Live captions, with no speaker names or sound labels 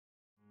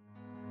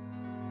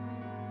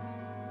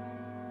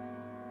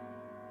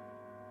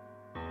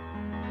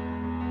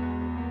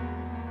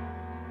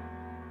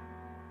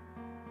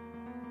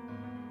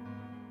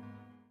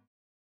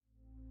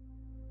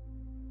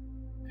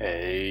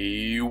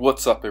Hey,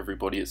 what's up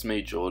everybody, it's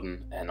me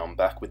Jordan and I'm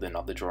back with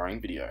another drawing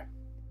video.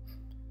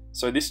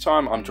 So this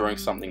time I'm drawing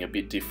something a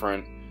bit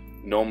different.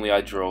 Normally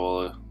I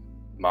draw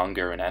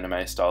manga and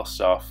anime style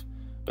stuff,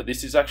 but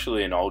this is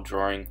actually an old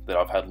drawing that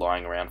I've had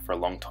lying around for a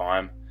long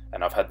time,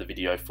 and I've had the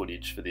video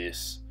footage for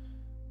this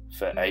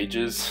for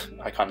ages.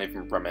 I can't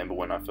even remember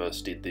when I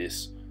first did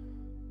this,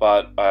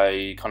 but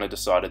I kind of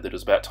decided that it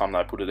was about time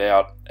that I put it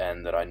out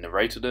and that I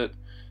narrated it,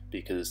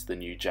 because the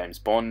new James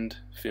Bond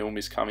film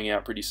is coming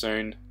out pretty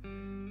soon.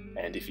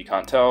 And if you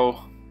can't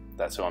tell,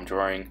 that's who I'm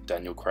drawing,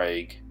 Daniel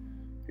Craig,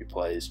 who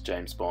plays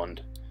James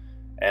Bond.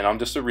 And I'm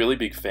just a really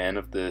big fan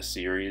of the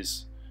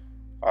series.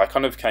 I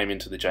kind of came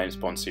into the James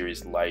Bond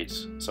series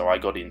late, so I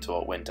got into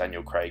it when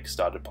Daniel Craig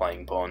started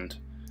playing Bond.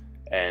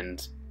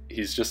 And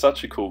he's just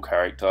such a cool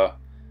character,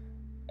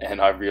 and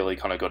I really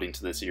kind of got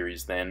into the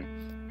series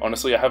then.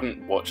 Honestly, I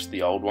haven't watched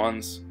the old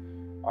ones.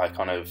 I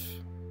kind of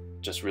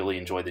just really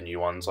enjoy the new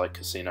ones, like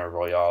Casino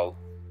Royale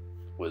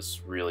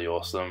was really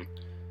awesome.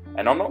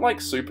 And I'm not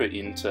like super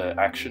into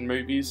action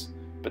movies,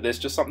 but there's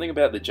just something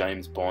about the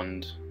James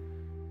Bond,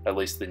 at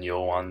least the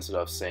newer ones that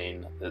I've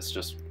seen, that's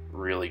just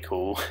really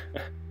cool.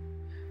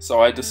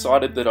 So I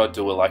decided that I'd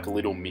do a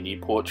little mini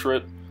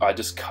portrait. I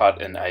just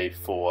cut an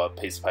A4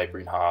 piece of paper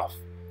in half.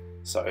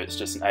 So it's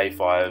just an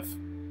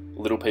A5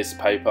 little piece of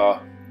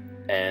paper,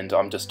 and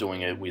I'm just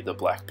doing it with a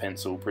black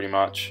pencil pretty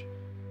much.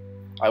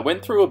 I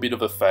went through a bit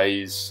of a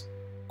phase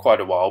quite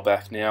a while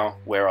back now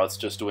where I was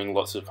just doing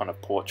lots of kind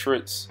of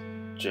portraits,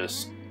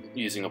 just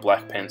using a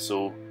black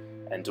pencil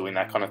and doing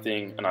that kind of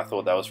thing, and I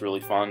thought that was really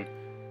fun.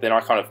 Then I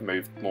kind of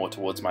moved more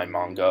towards my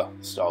manga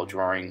style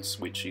drawings,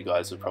 which you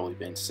guys have probably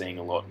been seeing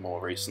a lot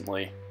more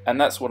recently, and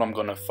that's what I'm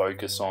going to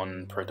focus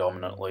on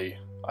predominantly.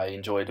 I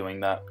enjoy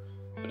doing that,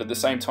 but at the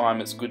same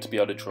time it's good to be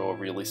able to draw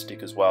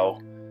realistic as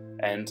well,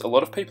 and a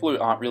lot of people who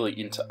aren't really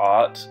into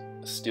art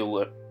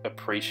still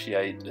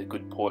appreciate a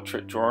good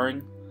portrait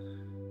drawing.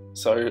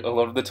 So a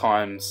lot of the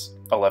times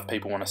I'll have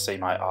people want to see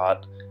my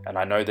art, and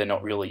I know they're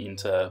not really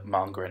into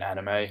manga and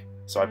anime,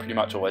 so I pretty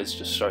much always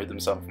just show them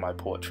some of my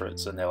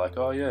portraits and they're like,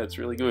 oh yeah, it's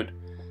really good,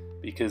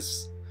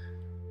 because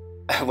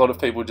a lot of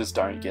people just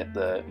don't get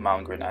the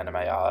manga and anime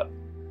art,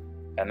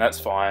 and that's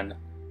fine.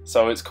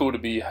 So it's cool to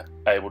be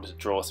able to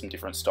draw some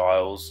different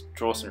styles,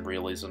 draw some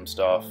realism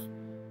stuff,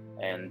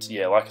 and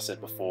yeah, like I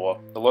said before,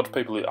 a lot of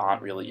people who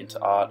aren't really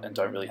into art and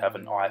don't really have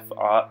an eye for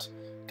art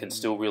can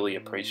still really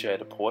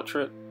appreciate a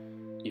portrait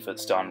if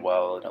it's done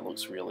well and it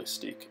looks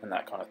realistic and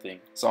that kind of thing.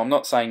 So I'm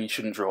not saying you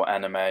shouldn't draw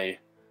anime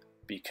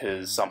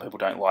because some people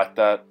don't like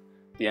that.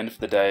 At the end of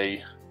the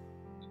day,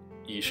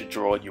 you should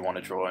draw what you want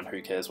to draw and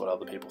who cares what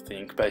other people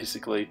think,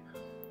 basically.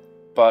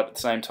 But at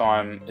the same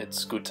time,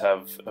 it's good to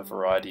have a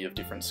variety of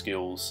different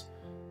skills.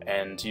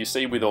 And you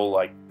see with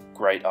all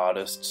great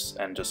artists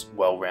and just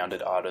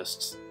well-rounded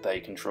artists,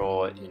 they can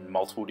draw in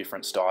multiple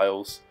different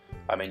styles.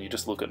 I mean, you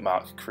just look at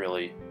Mark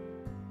Crilly.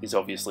 He's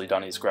obviously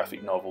done his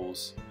graphic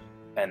novels,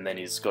 and then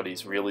he's got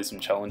his realism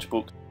challenge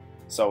book.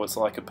 So it's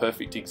like a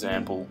perfect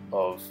example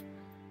of,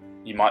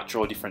 you might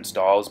draw different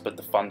styles, but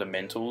the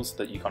fundamentals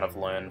that you kind of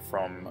learn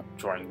from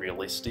drawing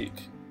realistic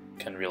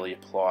can really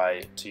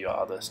apply to your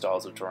other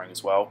styles of drawing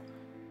as well.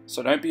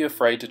 So don't be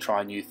afraid to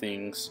try new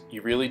things.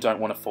 You really don't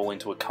want to fall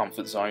into a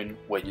comfort zone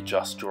where you're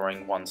just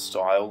drawing one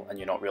style and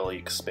you're not really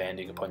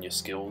expanding upon your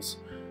skills,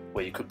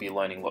 where you could be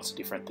learning lots of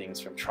different things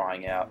from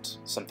trying out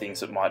some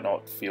things that might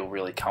not feel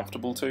really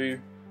comfortable to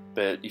you.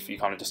 But if you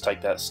kind of just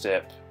take that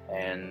step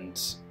and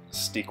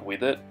stick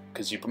with it,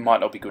 because you might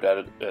not be good at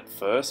it at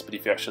first, but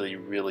if you actually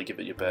really give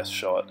it your best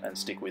shot and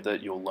stick with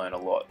it, you'll learn a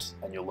lot,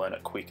 and you'll learn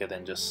it quicker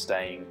than just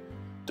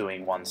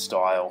doing one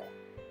style.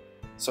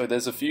 So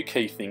there's a few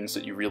key things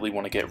that you really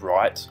want to get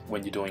right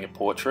when you're doing a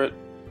portrait,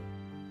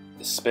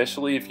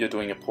 especially if you're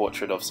doing a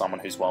portrait of someone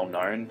who's well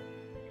known.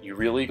 You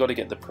really got to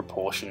get the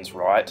proportions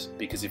right,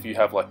 because if you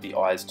have the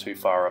eyes too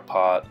far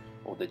apart,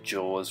 or the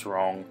jaw's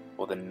wrong,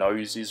 or the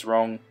nose is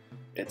wrong,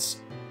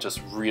 it's just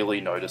really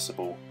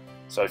noticeable.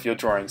 So if you're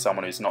drawing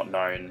someone who's not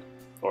known,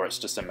 or it's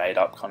just a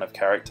made-up kind of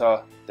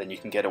character, then you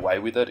can get away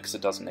with it because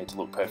it doesn't need to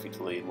look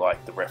perfectly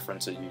like the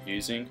reference that you're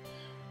using.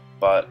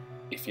 But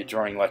if you're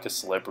drawing like a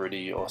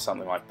celebrity or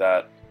something like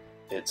that,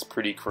 it's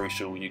pretty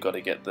crucial. You got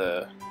to get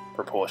the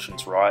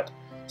proportions right.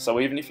 So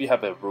even if you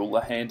have a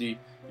ruler handy,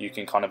 you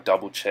can kind of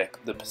double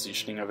check the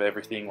positioning of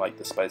everything, like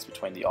the space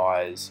between the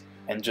eyes,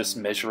 and just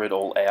measure it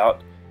all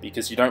out,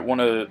 because you don't want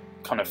to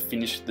kind of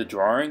finish the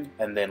drawing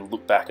and then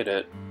look back at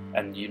it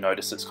and you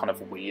notice it's kind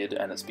of weird,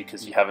 and it's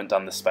because you haven't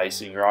done the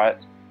spacing right,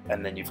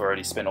 and then you've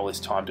already spent all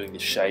this time doing the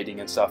shading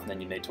and stuff, and then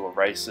you need to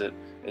erase it.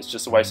 It's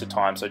just a waste of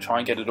time. So try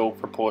and get it all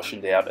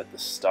proportioned out at the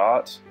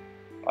start.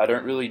 I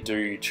don't really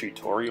do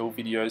tutorial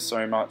videos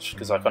so much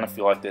because I kind of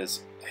feel like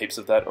there's heaps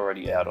of that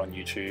already out on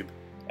YouTube,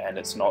 and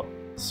it's not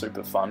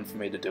super fun for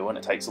me to do, and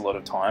it takes a lot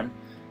of time.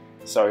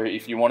 So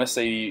if you want to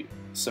see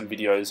some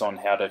videos on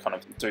how to kind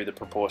of do the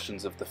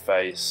proportions of the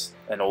face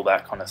and all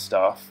that kind of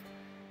stuff,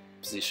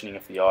 positioning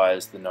of the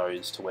eyes, the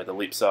nose to where the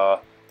lips are,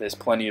 there's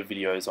plenty of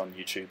videos on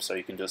YouTube, so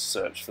you can just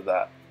search for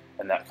that,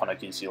 and that kind of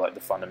gives you the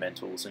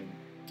fundamentals and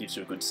gives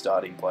you a good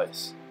starting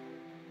place.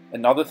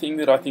 Another thing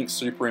that I think is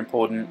super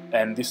important,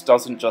 and this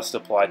doesn't just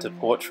apply to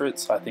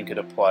portraits, I think it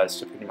applies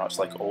to pretty much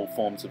like all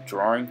forms of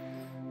drawing,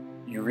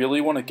 you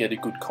really want to get a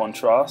good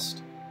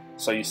contrast.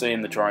 So you see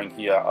in the drawing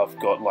here, I've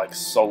got like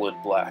solid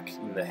black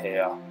in the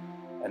hair,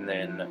 and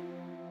then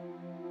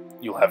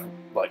you'll have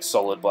like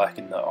solid black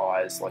in the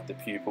eyes, like the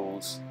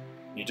pupils.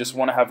 You just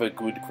want to have a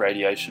good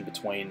gradation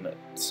between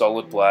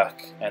solid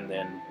black and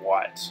then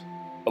white.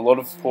 A lot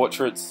of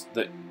portraits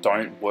that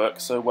don't work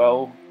so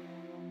well,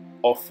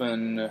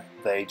 often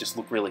they just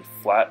look really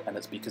flat, and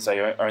it's because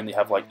they only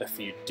have like a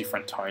few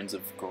different tones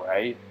of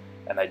grey,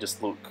 and they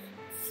just look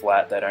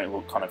flat, they don't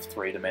look kind of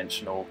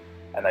three-dimensional,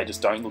 and they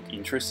just don't look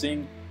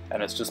interesting,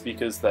 and it's just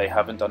because they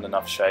haven't done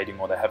enough shading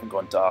or they haven't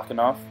gone dark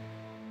enough.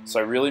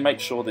 So really make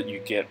sure that you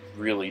get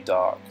really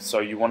dark. So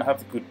you want to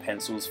have good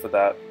pencils for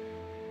that.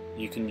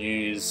 You can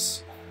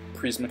use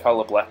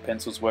Prismacolor black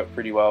pencils, work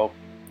pretty well.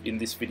 In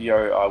this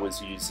video I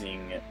was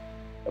using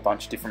a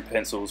bunch of different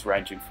pencils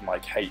ranging from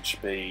like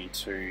HB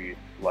to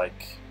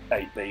like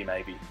 8B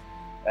maybe,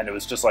 and it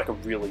was just like a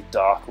really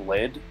dark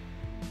lead.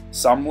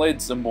 Some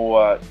leads are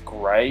more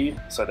grey,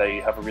 so they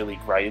have a really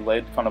grey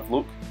lead kind of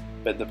look,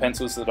 but the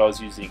pencils that I was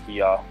using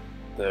here,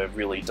 the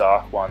really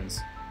dark ones,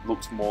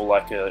 looked more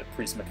like a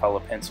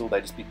Prismacolor pencil.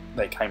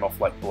 They came off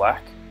like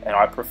black, and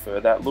I prefer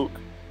that look,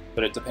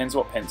 but it depends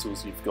what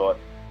pencils you've got.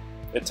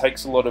 It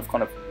takes a lot of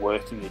kind of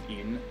working it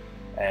in,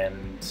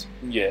 and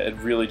yeah, it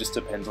really just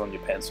depends on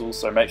your pencils,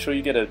 so make sure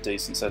you get a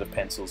decent set of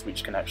pencils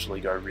which can actually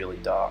go really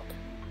dark.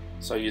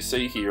 So you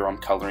see here I'm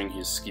colouring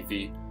his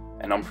skivvy,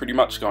 and I'm pretty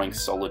much going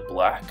solid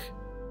black.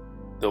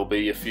 There'll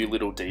be a few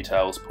little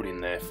details put in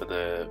there for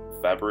the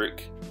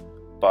fabric,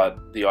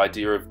 but the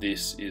idea of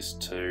this is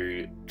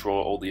to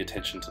draw all the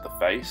attention to the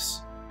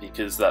face,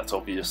 because that's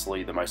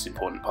obviously the most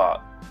important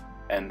part,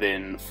 and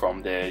then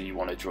from there you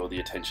want to draw the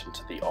attention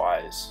to the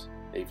eyes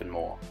even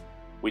more,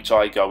 which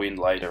I go in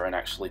later and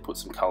actually put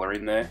some colour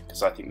in there,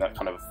 because I think that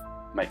kind of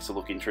makes it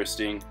look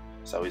interesting.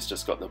 So he's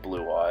just got the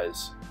blue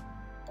eyes,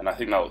 and I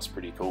think that looks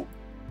pretty cool.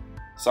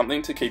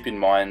 Something to keep in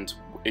mind,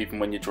 even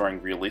when you're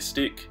drawing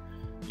realistic,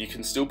 you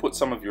can still put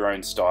some of your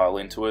own style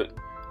into it.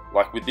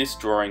 Like with this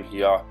drawing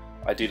here,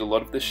 I did a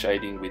lot of the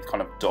shading with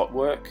kind of dot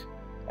work,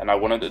 and I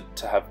wanted it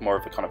to have more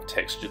of a kind of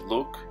textured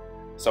look.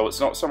 So it's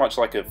not so much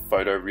like a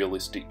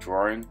photorealistic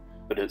drawing,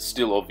 but it's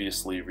still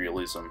obviously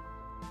realism.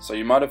 So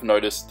you might have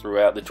noticed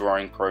throughout the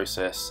drawing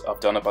process,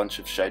 I've done a bunch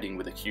of shading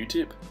with a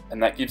Q-tip,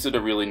 and that gives it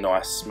a really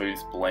nice smooth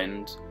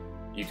blend.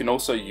 You can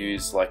also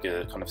use like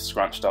a kind of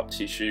scrunched up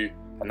tissue,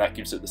 and that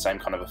gives it the same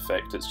kind of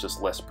effect, it's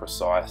just less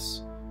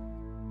precise.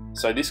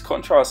 So this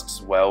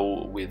contrasts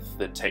well with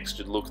the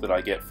textured look that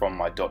I get from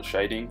my dot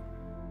shading,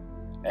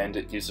 and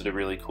it gives it a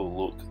really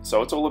cool look.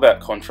 So it's all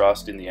about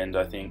contrast in the end,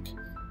 I think.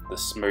 The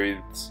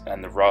smooths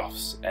and the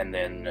roughs, and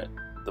then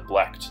the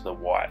black to the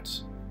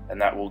white, and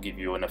that will give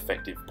you an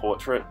effective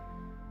portrait.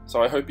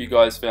 So I hope you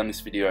guys found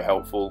this video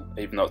helpful,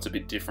 even though it's a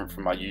bit different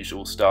from my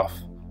usual stuff.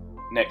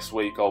 Next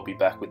week I'll be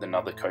back with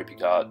another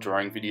Copic art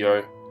drawing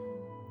video,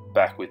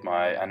 back with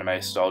my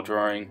anime style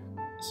drawing,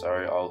 so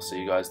I'll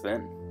see you guys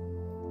then.